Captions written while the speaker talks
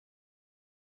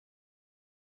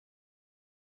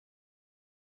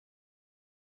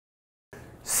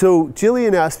So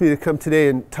Jillian asked me to come today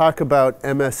and talk about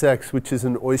MSX, which is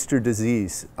an oyster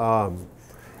disease.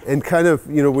 And kind of,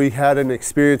 we had an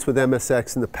experience with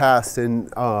MSX in the past, and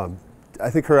I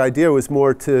think her idea was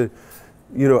more to,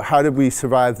 how did we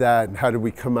survive that and how did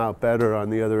we come out better on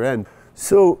the other end?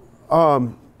 So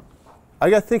I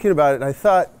got thinking about it, and I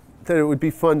thought that it would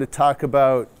be fun to talk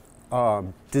about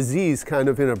disease kind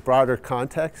of in a broader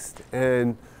context,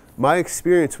 and my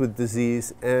experience with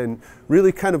disease, and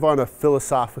really kind of on a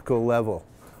philosophical level.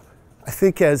 I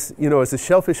think as a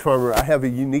shellfish farmer, I have a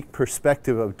unique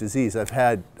perspective of disease. I've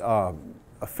had a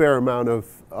fair amount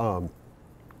of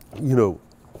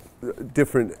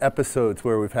different episodes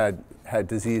where we've had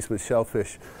disease with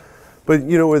shellfish. But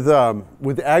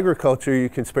with agriculture, you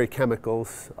can spray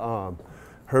chemicals,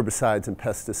 herbicides and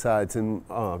pesticides, and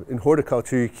in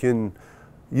horticulture, you can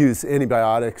use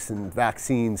antibiotics and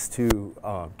vaccines to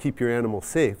keep your animals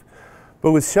safe.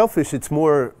 But with shellfish, it's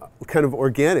more kind of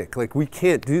organic. Like, we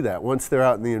can't do that. Once they're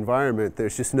out in the environment,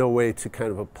 there's just no way to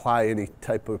kind of apply any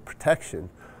type of protection.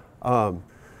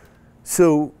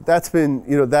 So that's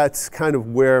been, that's kind of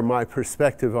where my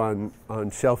perspective on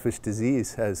shellfish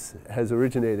disease has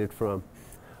originated from.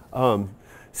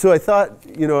 So I thought,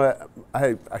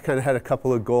 I kind of had a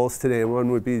couple of goals today, and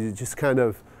one would be to just kind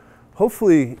of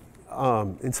hopefully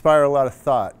inspire a lot of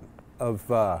thought of,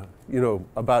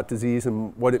 about disease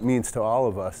and what it means to all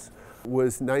of us. It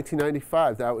was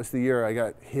 1995. That was the year I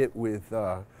got hit with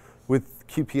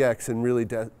QPX and really,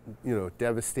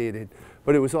 devastated.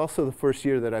 But it was also the first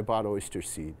year that I bought oyster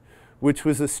seed, which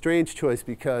was a strange choice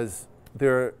because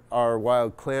there are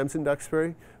wild clams in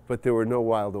Duxbury, but there were no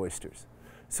wild oysters.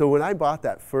 So when I bought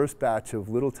that first batch of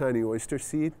little tiny oyster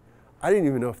seed, I didn't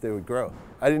even know if they would grow.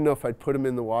 I didn't know if I'd put them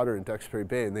in the water in Duxbury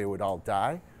Bay and they would all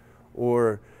die,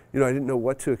 or I didn't know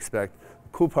what to expect. The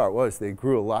cool part was they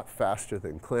grew a lot faster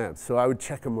than clams. So I would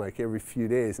check them like every few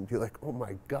days and be like, oh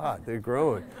my God, they're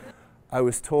growing. I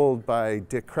was told by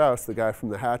Dick Krause, the guy from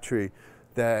the hatchery,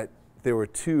 that there were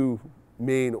two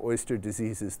main oyster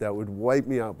diseases that would wipe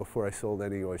me out before I sold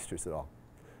any oysters at all.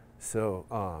 So,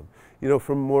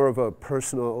 from more of a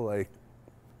personal,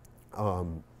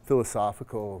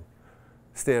 philosophical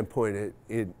standpoint,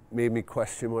 it made me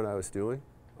question what I was doing.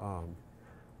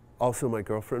 Also, my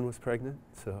girlfriend was pregnant,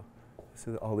 so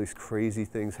all these crazy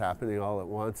things happening all at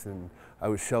once, and I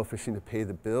was shellfishing to pay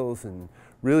the bills, and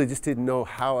really just didn't know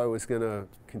how I was going to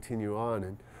continue on.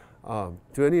 And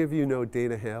do any of you know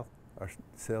Dana Hale, our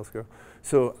sales girl?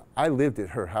 So I lived at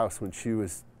her house when she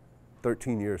was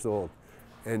 13 years old,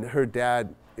 and her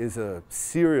dad is a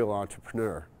serial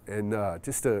entrepreneur and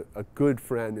just a good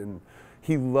friend, and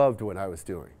he loved what I was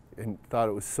doing and thought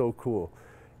it was so cool.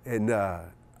 And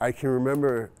I can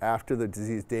remember after the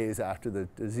disease, days after the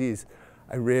disease,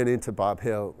 I ran into Bob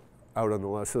Hale out on the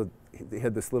lawn. So they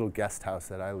had this little guest house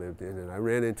that I lived in, and I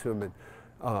ran into him,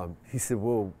 and he said,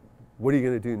 well, what are you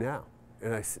going to do now?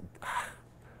 And I said,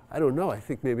 I don't know. I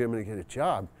think maybe I'm going to get a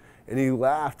job. And he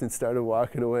laughed and started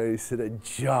walking away. He said, a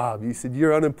job? He said,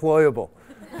 you're unemployable.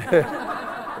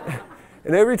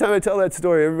 And every time I tell that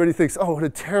story, everybody thinks, oh, what a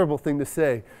terrible thing to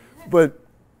say. But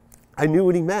I knew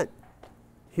what he meant.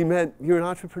 He meant, you're an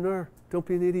entrepreneur. Don't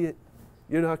be an idiot.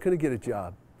 You're not going to get a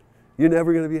job. You're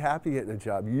never going to be happy getting a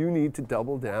job. You need to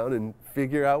double down and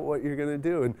figure out what you're going to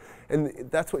do. And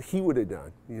that's what he would have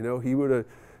done. He would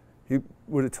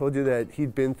have told you that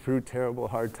he'd been through terrible,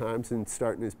 hard times in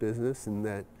starting his business, and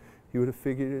that he would have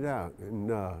figured it out.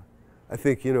 And I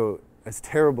think, as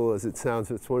terrible as it sounds,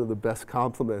 it's one of the best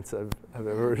compliments I've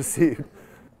ever received.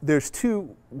 There's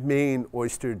two main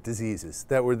oyster diseases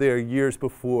that were there years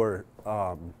before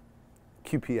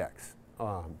QPX,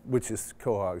 which is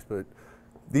quahogs. But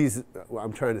what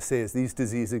I'm trying to say is these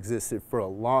diseases existed for a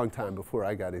long time before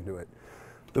I got into it.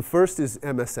 The first is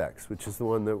MSX, which is the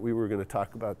one that we were going to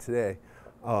talk about today.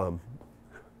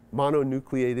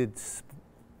 Mononucleated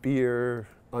spear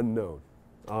unknown.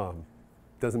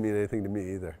 Doesn't mean anything to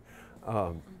me either.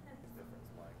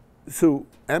 So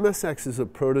MSX is a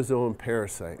protozoan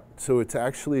parasite. So it's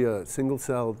actually a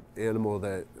single-celled animal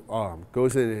that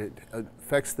goes in, it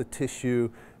affects the tissue,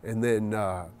 and then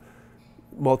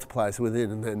multiplies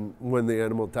within. And then when the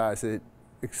animal dies,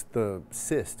 the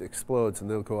cyst explodes and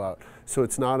they'll go out. So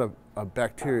it's not a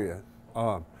bacteria.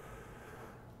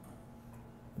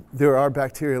 There are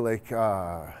bacteria like,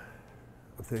 I'm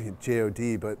thinking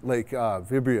JOD, but like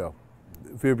Vibrio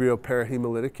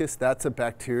parahemolyticus, that's a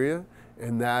bacteria,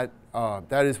 and that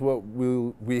is what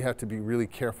we have to be really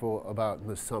careful about in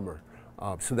the summer.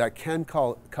 So that can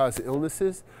cause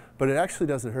illnesses, but it actually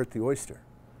doesn't hurt the oyster.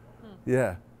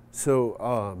 Yeah.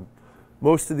 So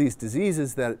most of these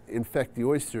diseases that infect the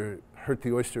oyster hurt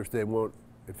the oyster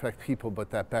if infect people, but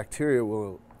that bacteria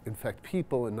will infect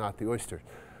people and not the oysters.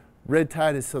 Red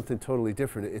tide is something totally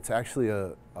different. It's actually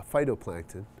a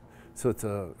phytoplankton, so it's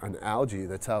an algae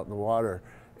that's out in the water,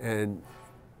 and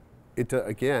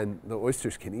again, the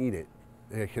oysters can eat it.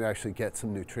 They can actually get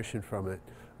some nutrition from it,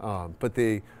 but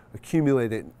they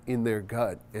accumulate it in their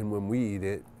gut, and when we eat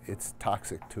it, it's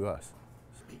toxic to us.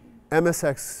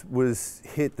 MSX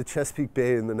hit the Chesapeake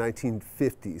Bay in the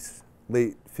 1950s,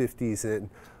 late 50s, and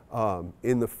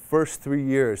in the first 3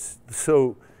 years,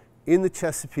 so in the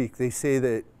Chesapeake, they say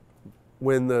that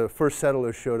when the first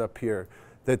settlers showed up here,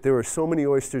 that there were so many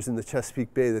oysters in the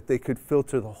Chesapeake Bay that they could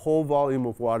filter the whole volume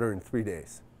of water in 3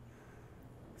 days.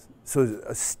 So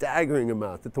a staggering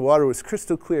amount, that the water was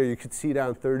crystal clear. You could see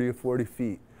down 30 or 40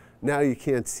 feet. Now you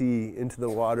can't see into the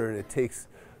water, and it takes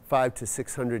 500 to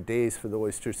 600 days for the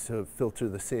oysters to filter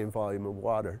the same volume of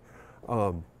water.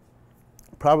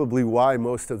 Probably why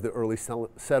most of the early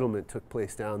settlement took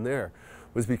place down there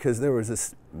was because there was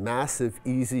this massive,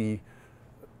 easy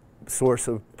source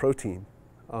of protein.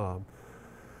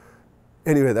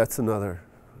 Anyway, that's another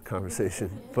conversation.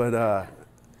 But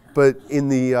in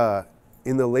the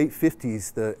late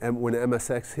 50s, when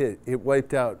MSX hit, it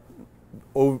wiped out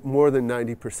more than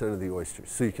 90% of the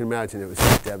oysters. So you can imagine it was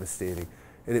just devastating.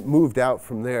 And it moved out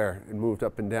from there and moved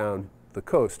up and down the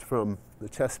coast from the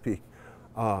Chesapeake.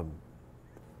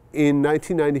 In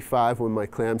 1995, when my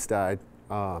clams died,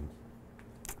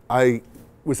 I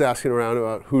was asking around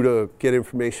about who to get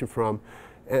information from.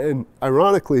 And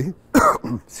ironically,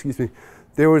 excuse me,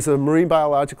 there was a marine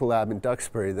biological lab in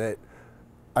Duxbury that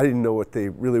I didn't know what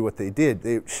they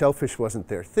did. Shellfish wasn't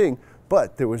their thing,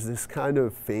 but there was this kind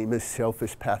of famous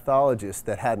shellfish pathologist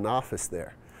that had an office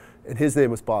there. And his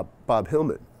name was Bob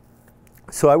Hillman.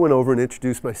 So I went over and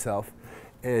introduced myself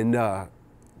and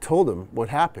told him what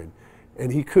happened.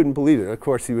 And he couldn't believe it. Of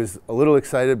course, he was a little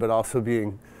excited, but also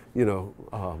being, you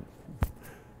know,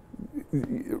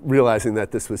 realizing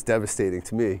that this was devastating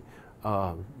to me.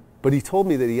 But he told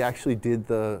me that he actually did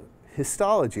the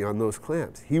histology on those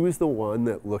clams. He was the one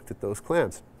that looked at those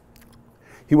clams.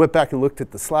 He went back and looked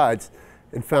at the slides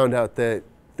and found out that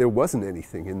there wasn't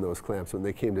anything in those clams when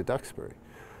they came to Duxbury.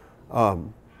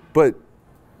 But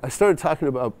I started talking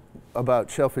about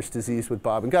shellfish disease with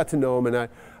Bob and got to know him, and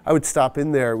I would stop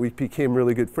in there. We became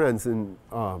really good friends, and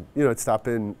you know, I'd stop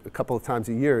in a couple of times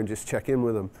a year and just check in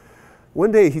with him.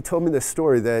 One day he told me this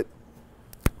story that,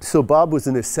 so Bob was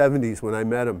in his 70s when I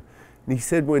met him, and he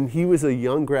said when he was a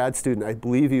young grad student, I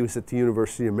believe he was at the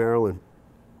University of Maryland,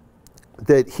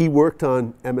 that he worked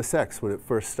on MSX when it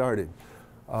first started.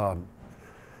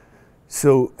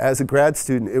 So as a grad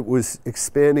student, it was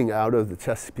expanding out of the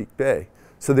Chesapeake Bay.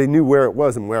 So they knew where it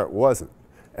was and where it wasn't.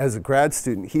 As a grad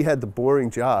student, he had the boring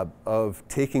job of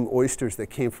taking oysters that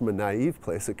came from a naive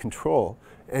place, a control,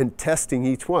 and testing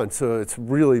each one. So it's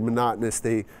really monotonous.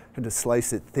 They had to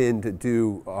slice it thin to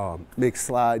do, make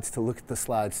slides, to look at the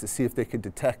slides to see if they could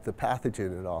detect the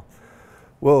pathogen at all.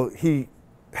 Well, he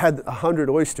had 100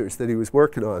 oysters that he was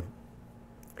working on,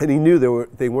 and he knew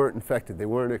they weren't infected, they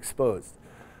weren't exposed.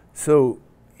 So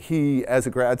he, as a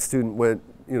grad student, went,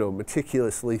 you know,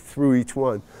 meticulously through each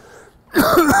one.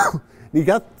 He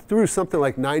got through something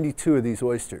like 92 of these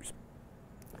oysters.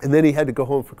 And then he had to go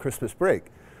home for Christmas break.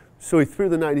 So he threw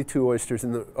the 92 oysters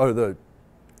or the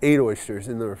 8 oysters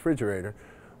in the refrigerator,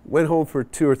 went home for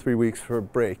 2 or 3 weeks for a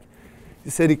break. He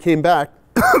said he came back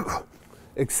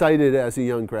excited as a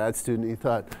young grad student. He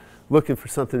thought, looking for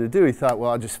something to do, he thought,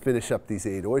 well, I'll just finish up these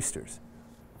 8 oysters.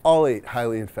 All 8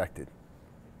 highly infected.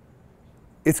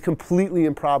 It's completely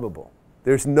improbable.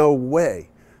 There's no way.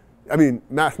 I mean,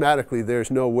 mathematically, there's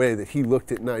no way that he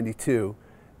looked at 92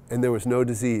 and there was no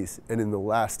disease, and in the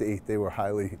last 8, they were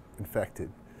highly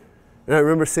infected. And I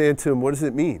remember saying to him, what does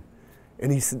it mean?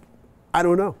 And he said, I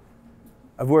don't know.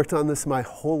 I've worked on this my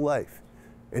whole life.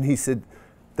 And he said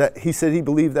he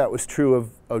believed that was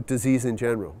true of disease in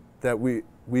general, that we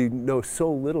know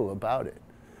so little about it.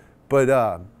 But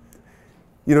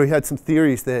you know, he had some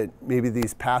theories that maybe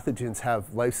these pathogens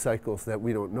have life cycles that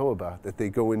we don't know about, that they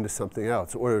go into something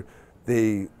else, or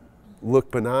they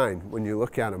look benign when you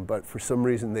look at them, but for some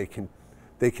reason they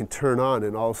can turn on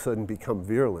and all of a sudden become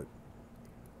virulent.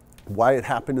 Why it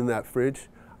happened in that fridge,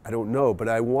 I don't know, but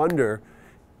I wonder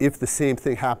if the same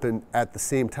thing happened at the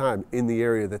same time in the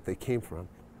area that they came from.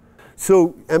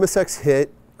 So MSX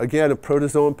hit, again, a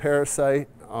protozoan parasite.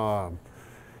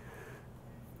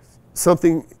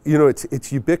 Something, you know,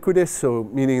 it's ubiquitous, so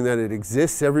meaning that it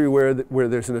exists everywhere where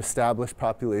there's an established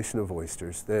population of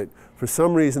oysters. That for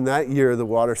some reason that year the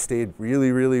water stayed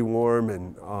really, really warm,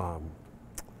 and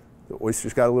the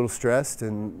oysters got a little stressed,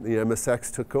 and the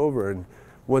MSX took over. And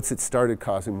once it started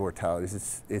causing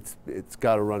mortalities, it's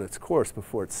got to run its course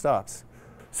before it stops.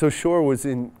 So Shore was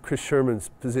in Chris Sherman's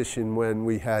position when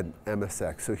we had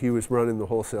MSX. So he was running the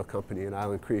wholesale company in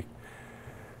Island Creek.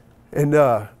 And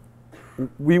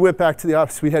we went back to the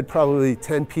office. We had probably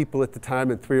 10 people at the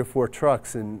time and 3 or 4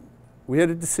 trucks. And we had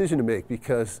a decision to make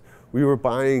because we were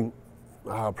buying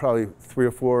probably 3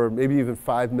 or 4, maybe even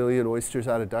 5 million oysters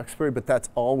out of Duxbury, but that's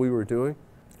all we were doing.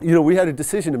 You know, we had a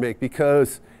decision to make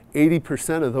because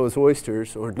 80% of those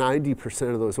oysters or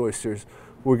 90% of those oysters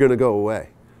were going to go away.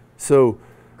 So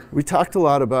we talked a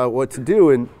lot about what to do,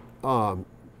 and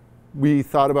we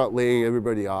thought about laying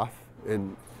everybody off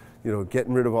and, you know,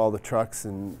 getting rid of all the trucks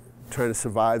and trying to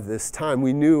survive this time.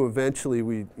 We knew eventually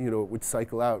we, you know, it would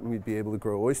cycle out and we'd be able to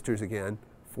grow oysters again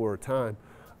for a time.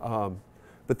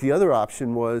 But the other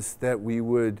option was that we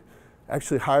would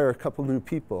actually hire a couple new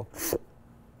people,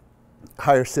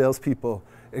 hire salespeople,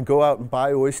 and go out and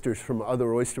buy oysters from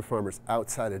other oyster farmers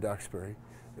outside of Duxbury.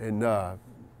 And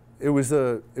it was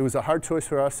a hard choice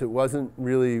for us. It wasn't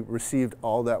really received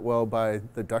all that well by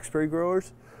the Duxbury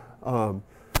growers,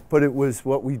 but it was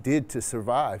what we did to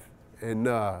survive. And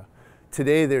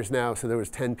today there was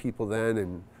 10 people then,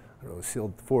 and I don't know,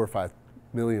 sealed 4 or 5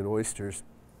 million oysters.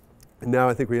 And now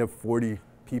I think we have 40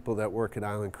 people that work at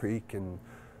Island Creek, and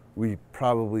we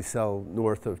probably sell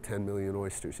north of 10 million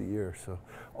oysters a year. So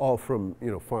all from,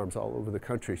 you know, farms all over the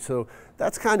country. So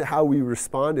that's kind of how we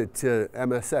responded to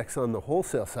MSX on the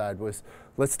wholesale side, was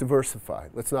let's diversify.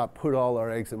 Let's not put all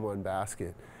our eggs in one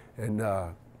basket. And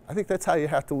I think that's how you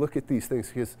have to look at these things,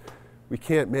 because we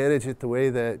can't manage it the way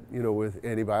that, you know, with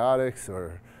antibiotics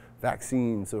or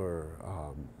vaccines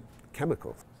or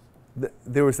chemicals.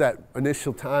 There was that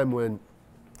initial time when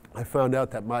I found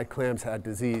out that my clams had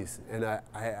disease, and I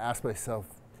asked myself,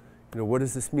 you know, what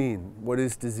does this mean? What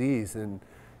is disease? And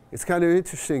it's kind of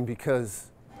interesting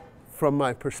because from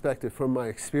my perspective, from my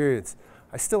experience,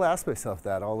 I still ask myself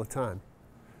that all the time.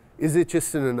 Is it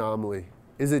just an anomaly?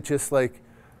 Is it just like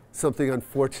something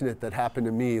unfortunate that happened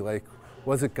to me? Like,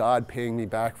 was it God paying me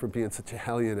back for being such a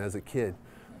hellion as a kid?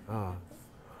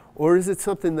 Or is it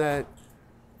something that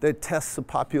tests a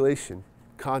population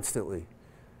constantly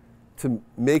to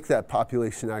make that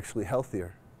population actually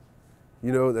healthier?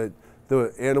 You know, that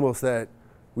the animals that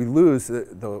we lose,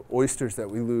 the oysters that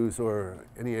we lose, or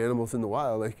any animals in the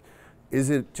wild, like, is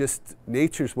it just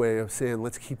nature's way of saying,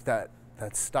 let's keep that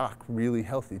stock really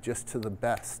healthy, just to the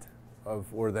best of,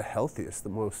 or the healthiest, the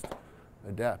most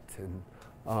adept? And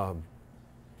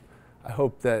I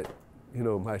hope that, you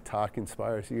know, my talk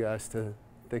inspires you guys to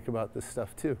think about this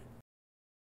stuff too.